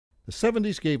The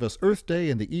 70s gave us Earth Day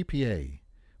and the EPA.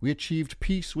 We achieved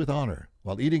peace with honor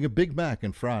while eating a Big Mac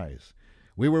and fries.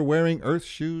 We were wearing Earth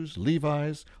shoes,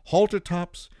 Levi's, halter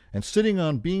tops, and sitting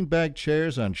on beanbag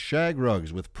chairs on shag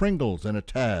rugs with Pringles and a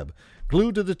tab,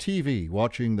 glued to the TV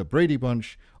watching the Brady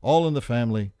Bunch, All in the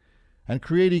Family, and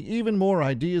creating even more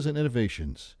ideas and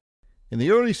innovations. In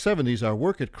the early 70s, our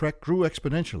work at CREC grew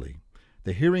exponentially.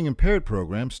 The hearing impaired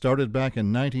program, started back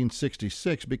in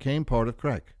 1966, became part of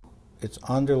CREC. Its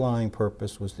underlying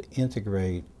purpose was to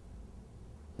integrate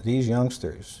these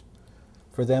youngsters,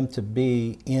 for them to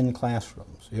be in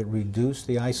classrooms. It reduced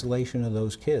the isolation of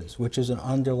those kids, which is an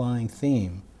underlying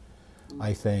theme,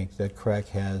 I think, that CREC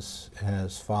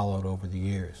has followed over the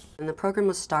years. And the program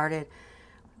was started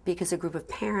because a group of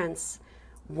parents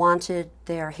wanted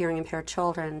their hearing impaired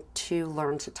children to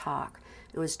learn to talk.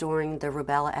 It was during the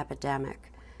rubella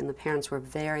epidemic, and the parents were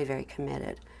very, very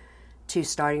committed to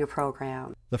starting a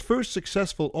program. The first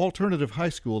successful alternative high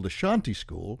school, the Shanti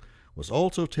School, was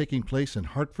also taking place in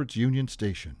Hartford's Union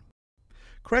Station.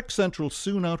 CREC Central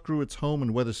soon outgrew its home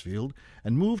in Wethersfield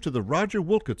and moved to the Roger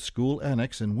Wolcott School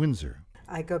Annex in Windsor.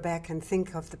 I go back and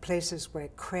think of the places where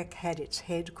CREC had its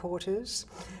headquarters.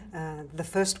 The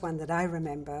first one that I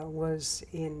remember was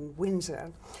in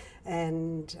Windsor,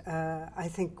 and I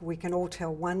think we can all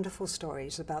tell wonderful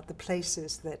stories about the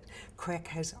places that CREC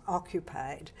has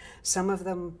occupied. Some of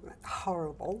them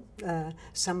horrible,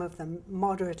 some of them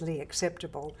moderately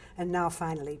acceptable, and now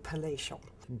finally palatial.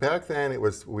 Back then, it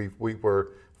was we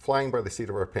were flying by the seat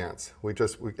of our pants.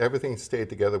 Everything stayed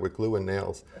together with glue and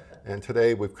nails. And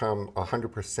today we've come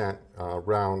 100%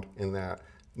 round in that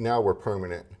now we're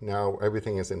permanent. Now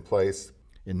everything is in place.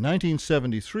 In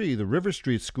 1973, the River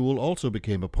Street School also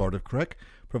became a part of CREC,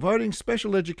 providing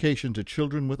special education to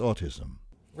children with autism.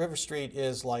 River Street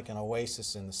is like an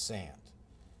oasis in the sand.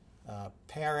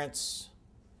 Parents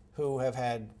who have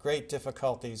had great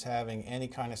difficulties having any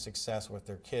kind of success with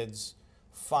their kids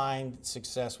find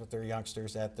success with their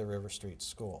youngsters at the River Street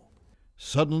School.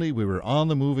 Suddenly, we were on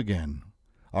the move again.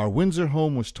 Our Windsor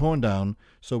home was torn down,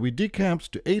 so we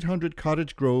decamped to 800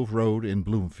 Cottage Grove Road in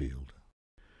Bloomfield.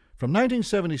 From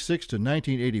 1976 to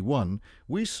 1981,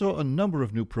 we saw a number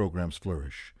of new programs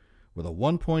flourish. With a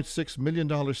 $1.6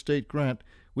 million state grant,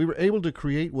 we were able to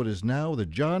create what is now the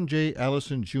John J.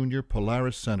 Allison Jr.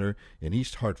 Polaris Center in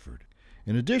East Hartford.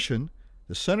 In addition,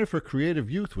 the Center for Creative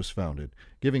Youth was founded,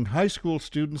 giving high school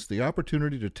students the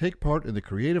opportunity to take part in the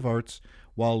creative arts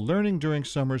while learning during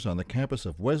summers on the campus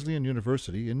of Wesleyan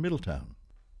University in Middletown.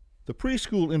 The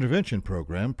preschool intervention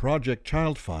program, Project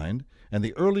Child Find, and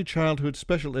the Early Childhood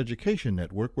Special Education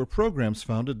Network were programs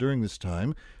founded during this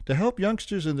time to help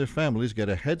youngsters and their families get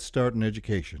a head start in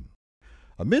education.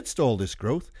 Amidst all this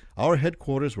growth, our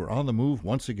headquarters were on the move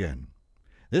once again.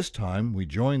 This time, we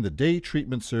joined the day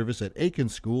treatment service at Aiken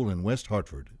School in West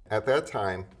Hartford. At that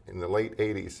time, in the late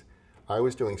 80s, I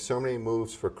was doing so many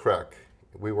moves for CREC.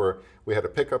 We had a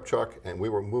pickup truck and we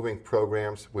were moving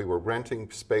programs. We were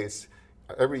renting space.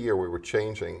 Every year we were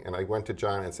changing, and I went to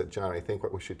John and said, John, I think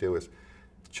what we should do is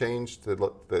change the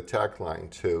tagline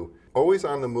to always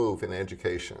on the move in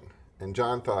education. And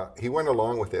John thought, he went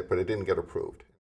along with it, but it didn't get approved.